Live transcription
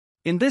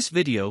In this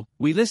video,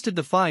 we listed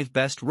the 5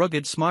 best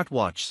rugged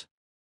smartwatches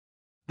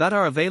that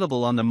are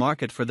available on the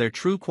market for their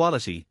true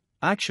quality.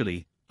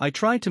 Actually, I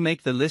tried to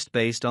make the list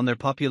based on their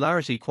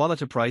popularity,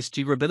 quality, price,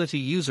 durability,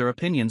 user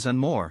opinions and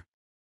more.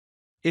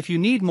 If you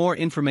need more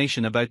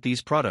information about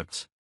these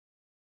products,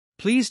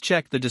 please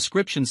check the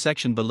description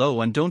section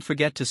below and don't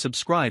forget to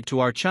subscribe to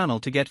our channel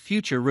to get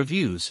future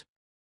reviews.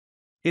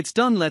 It's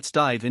done, let's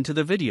dive into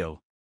the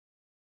video.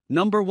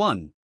 Number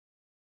 1.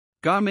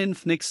 Garmin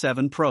fēnix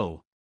 7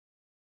 Pro.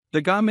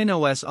 The Garmin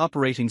OS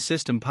operating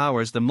system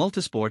powers the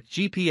multisport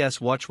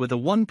GPS watch with a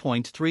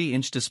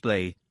 1.3-inch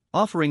display,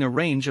 offering a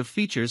range of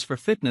features for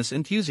fitness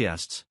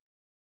enthusiasts.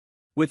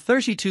 With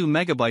 32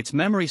 MB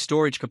memory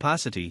storage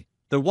capacity,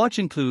 the watch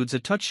includes a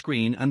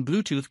touchscreen and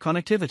Bluetooth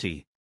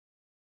connectivity.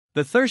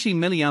 The 30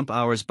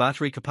 mAh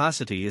battery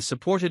capacity is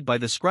supported by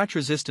the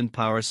scratch-resistant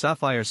Power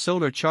Sapphire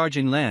solar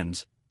charging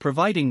lens,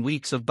 providing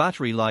weeks of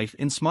battery life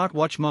in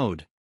smartwatch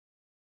mode.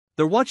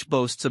 The watch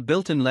boasts a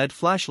built-in LED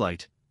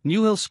flashlight,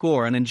 New Hill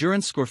Score and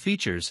Endurance Score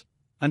features,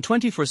 and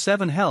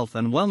 24/7 health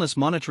and wellness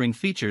monitoring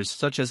features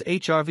such as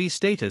HRV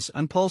status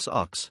and pulse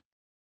ox.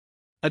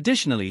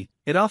 Additionally,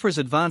 it offers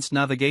advanced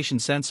navigation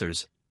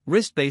sensors,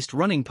 wrist-based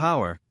running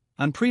power,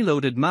 and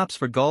preloaded maps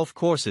for golf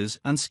courses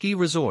and ski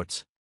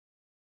resorts.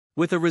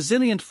 With a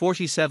resilient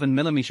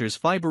 47mm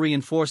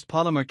fiber-reinforced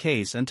polymer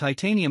case and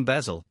titanium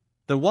bezel,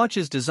 the watch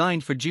is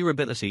designed for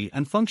durability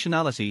and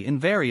functionality in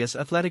various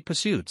athletic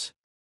pursuits.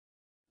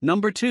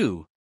 Number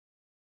 2.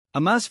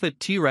 Amazfit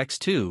T-Rex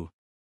 2.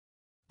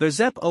 The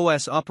Zepp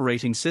OS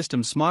operating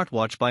system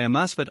smartwatch by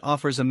Amazfit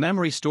offers a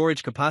memory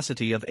storage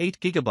capacity of 8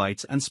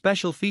 GB and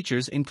special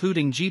features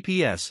including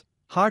GPS,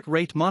 heart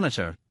rate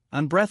monitor,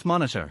 and breath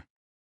monitor.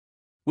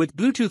 With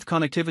Bluetooth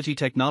connectivity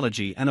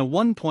technology and a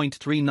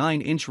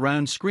 1.39-inch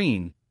round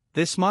screen,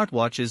 this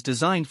smartwatch is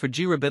designed for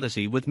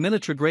durability with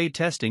military-grade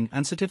testing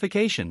and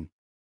certification.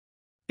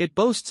 It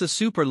boasts a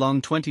super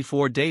long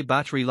 24-day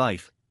battery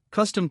life,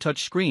 custom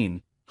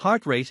touchscreen,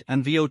 heart rate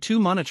and VO2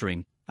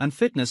 monitoring, and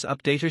fitness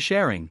updater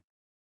sharing.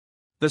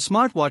 The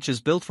smartwatch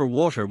is built for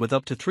water with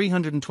up to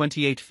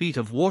 328 feet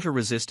of water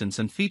resistance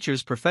and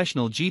features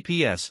professional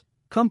GPS,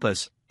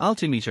 compass,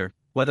 altimeter,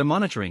 weather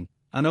monitoring,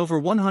 and over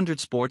 100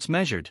 sports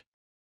measured.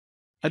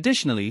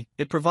 Additionally,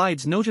 it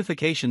provides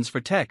notifications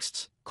for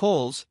texts,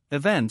 calls,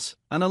 events,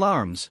 and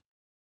alarms.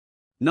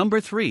 Number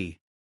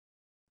 3.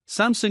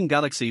 Samsung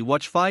Galaxy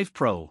Watch 5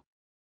 Pro.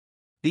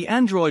 The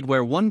Android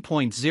Wear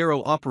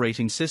 1.0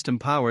 operating system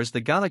powers the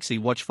Galaxy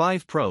Watch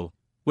 5 Pro,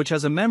 which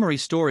has a memory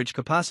storage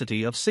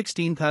capacity of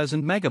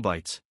 16,000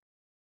 MB.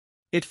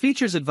 It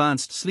features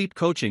advanced sleep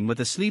coaching with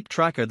a sleep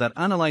tracker that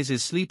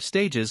analyzes sleep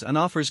stages and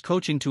offers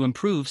coaching to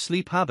improve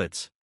sleep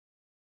habits.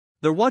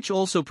 The watch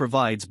also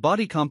provides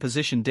body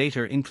composition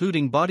data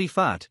including body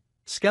fat,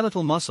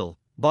 skeletal muscle,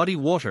 body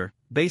water,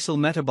 basal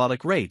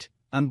metabolic rate,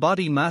 and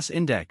body mass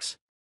index.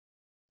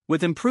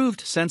 With improved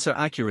sensor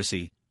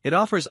accuracy, it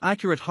offers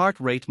accurate heart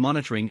rate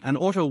monitoring and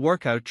auto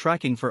workout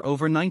tracking for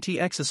over 90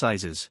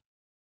 exercises.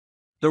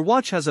 The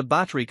watch has a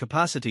battery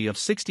capacity of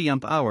 60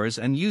 Ah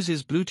and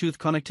uses Bluetooth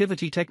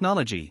connectivity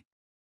technology.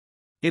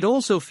 It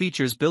also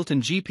features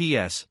built-in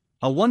GPS,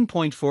 a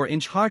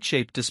 1.4-inch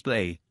heart-shaped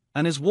display,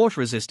 and is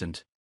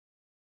water-resistant.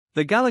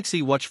 The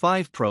Galaxy Watch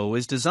 5 Pro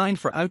is designed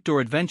for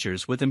outdoor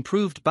adventures with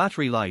improved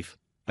battery life,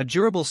 a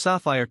durable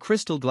sapphire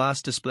crystal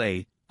glass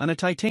display, and a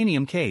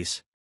titanium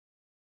case.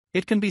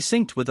 It can be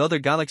synced with other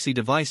Galaxy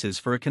devices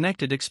for a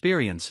connected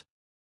experience.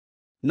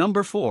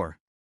 Number 4.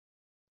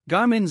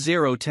 Garmin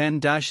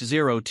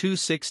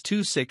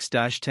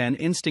 010-02626-10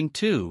 Instinct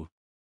 2.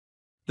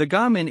 The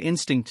Garmin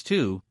Instinct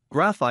 2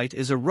 Graphite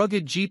is a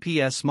rugged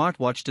GPS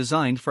smartwatch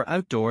designed for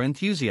outdoor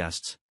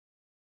enthusiasts.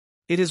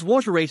 It is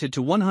water-rated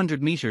to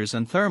 100 meters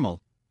and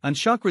thermal, and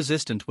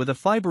shock-resistant with a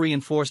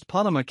fiber-reinforced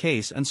polymer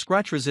case and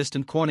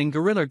scratch-resistant Corning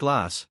Gorilla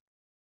Glass.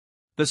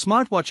 The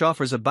smartwatch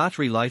offers a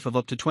battery life of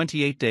up to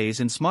 28 days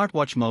in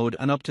smartwatch mode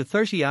and up to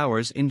 30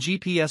 hours in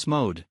GPS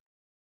mode.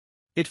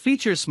 It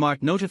features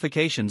smart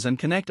notifications and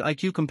Connect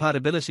IQ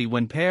compatibility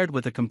when paired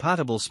with a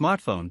compatible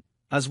smartphone,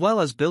 as well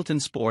as built-in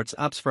sports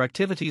apps for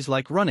activities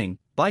like running,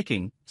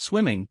 biking,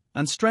 swimming,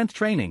 and strength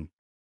training.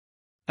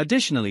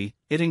 Additionally,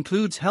 it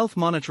includes health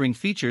monitoring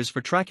features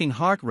for tracking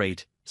heart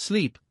rate,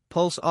 sleep,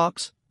 pulse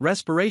ox,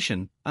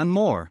 respiration, and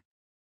more.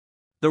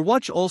 The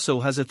watch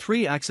also has a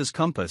 3-axis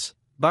compass,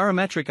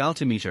 barometric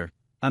altimeter,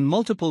 and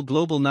multiple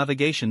global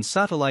navigation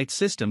satellite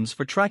systems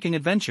for tracking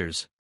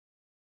adventures.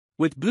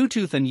 With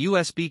Bluetooth and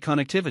USB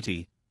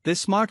connectivity,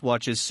 this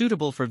smartwatch is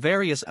suitable for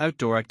various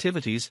outdoor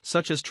activities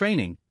such as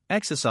training,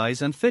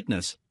 exercise and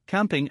fitness,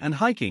 camping and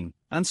hiking,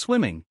 and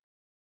swimming.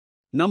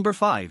 Number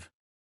 5.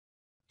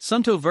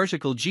 SUUNTO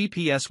Vertical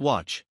GPS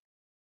Watch.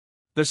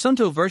 The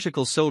SUUNTO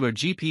Vertical Solar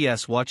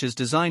GPS Watch is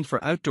designed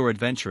for outdoor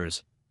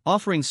adventurers,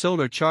 offering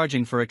solar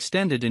charging for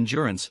extended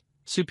endurance,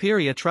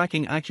 superior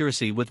tracking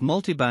accuracy with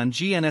multiband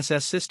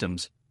GNSS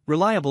systems,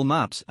 reliable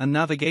maps and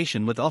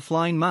navigation with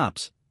offline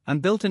maps,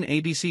 and built-in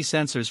ABC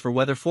sensors for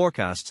weather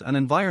forecasts and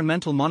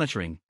environmental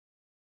monitoring.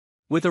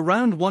 With a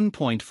round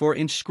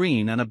 1.4-inch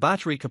screen and a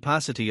battery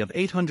capacity of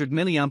 800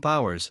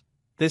 mAh,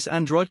 this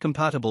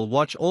Android-compatible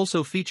watch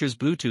also features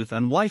Bluetooth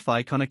and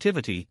Wi-Fi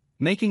connectivity,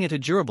 making it a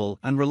durable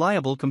and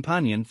reliable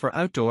companion for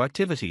outdoor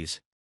activities.